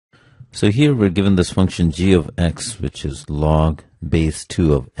So here we're given this function g of x, which is log base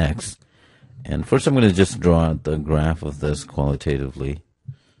 2 of x. And first I'm going to just draw out the graph of this qualitatively.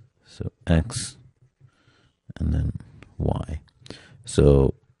 So x and then y.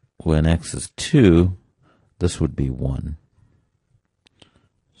 So when x is 2, this would be 1.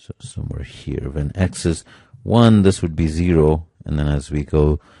 So somewhere here. When x is 1, this would be 0. And then as we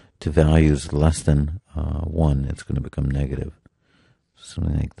go to values less than 1, it's going to become negative.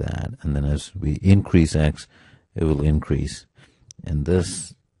 Something like that. And then as we increase x, it will increase. And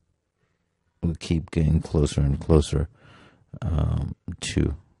this will keep getting closer and closer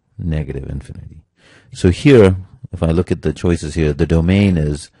to negative infinity. So here, if I look at the choices here, the domain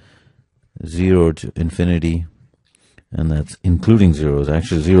is 0 to infinity, and that's including zeros.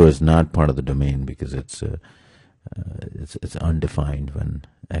 Actually, 0 is not part of the domain because it's undefined when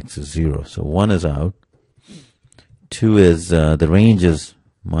x is 0. So 1 is out. 2 is, the range is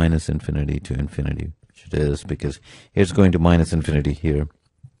minus infinity to infinity, which it is because it's going to minus infinity here.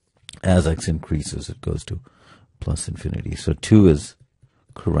 As x increases, it goes to plus infinity. So 2 is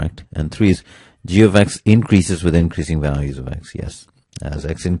correct. And 3 is g of x increases with increasing values of x. Yes, as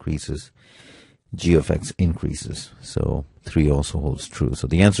x increases, g of x increases. So 3 also holds true. So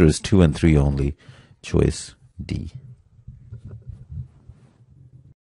the answer is 2 and 3 only, choice D.